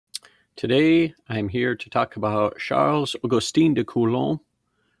Today, I'm here to talk about Charles Augustin de Coulomb,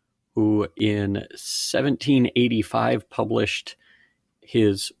 who in 1785 published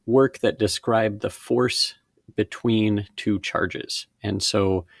his work that described the force between two charges. And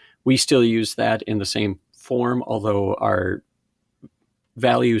so we still use that in the same form, although our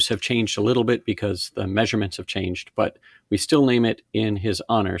values have changed a little bit because the measurements have changed, but we still name it in his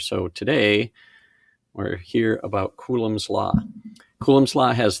honor. So today, we're here about Coulomb's law. Coulomb's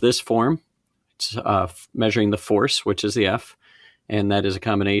law has this form. It's measuring the force, which is the F, and that is a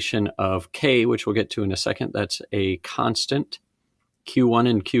combination of K, which we'll get to in a second. That's a constant. Q1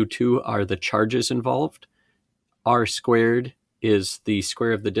 and Q2 are the charges involved. R squared is the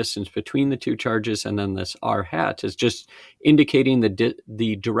square of the distance between the two charges, and then this R hat is just indicating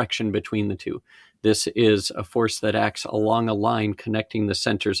the direction between the two. This is a force that acts along a line connecting the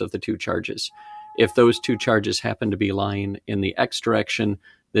centers of the two charges. If those two charges happen to be lying in the x direction,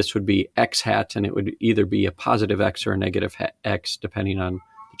 this would be x hat, and it would either be a positive x or a negative x, depending on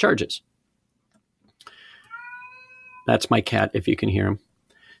the charges. That's my cat, if you can hear him.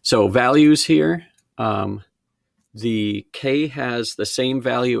 So values here, the K has the same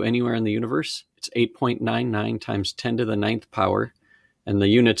value anywhere in the universe. It's 8.99 times 10 to the ninth power, and the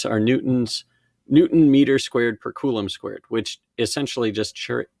units are Newton meter squared per Coulomb squared, which essentially just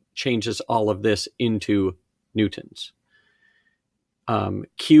changes all of this into newtons.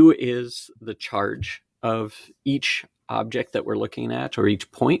 Q is the charge of each object that we're looking at, or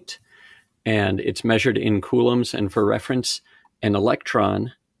each point, and it's measured in coulombs. And for reference, an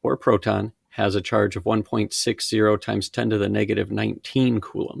electron or proton has a charge of 1.60 times 10 to the negative 19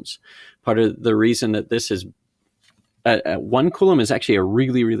 coulombs. Part of the reason that this is 1 coulomb is actually a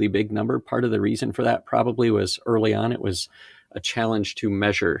really, really big number. Part of the reason for that probably was early on, it was a challenge to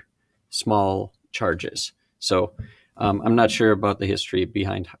measure small charges. So I'm not sure about the history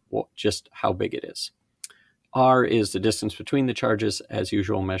behind just how big it is. R is the distance between the charges, as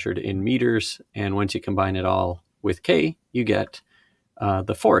usual, measured in meters. And once you combine it all with K, you get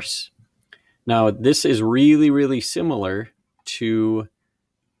the force. Now, this is really, really similar to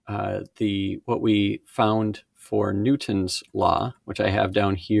what we found for Newton's law, which I have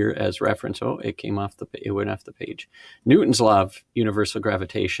down here as reference. Oh, it went off the page. Newton's law of universal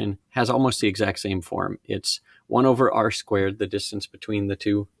gravitation has almost the exact same form. It's 1 over r squared, the distance between the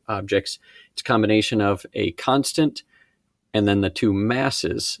two objects. It's a combination of a constant and then the two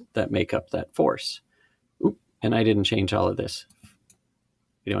masses that make up that force. Oop, and I didn't change all of this.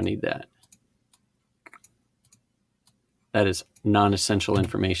 We don't need that. That is non-essential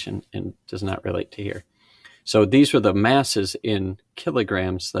information and does not relate to here. So these were the masses in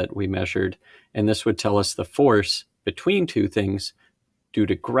kilograms that we measured, and this would tell us the force between two things due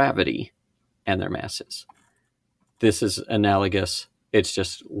to gravity and their masses. This is analogous. It's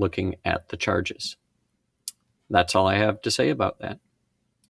just looking at the charges. That's all I have to say about that.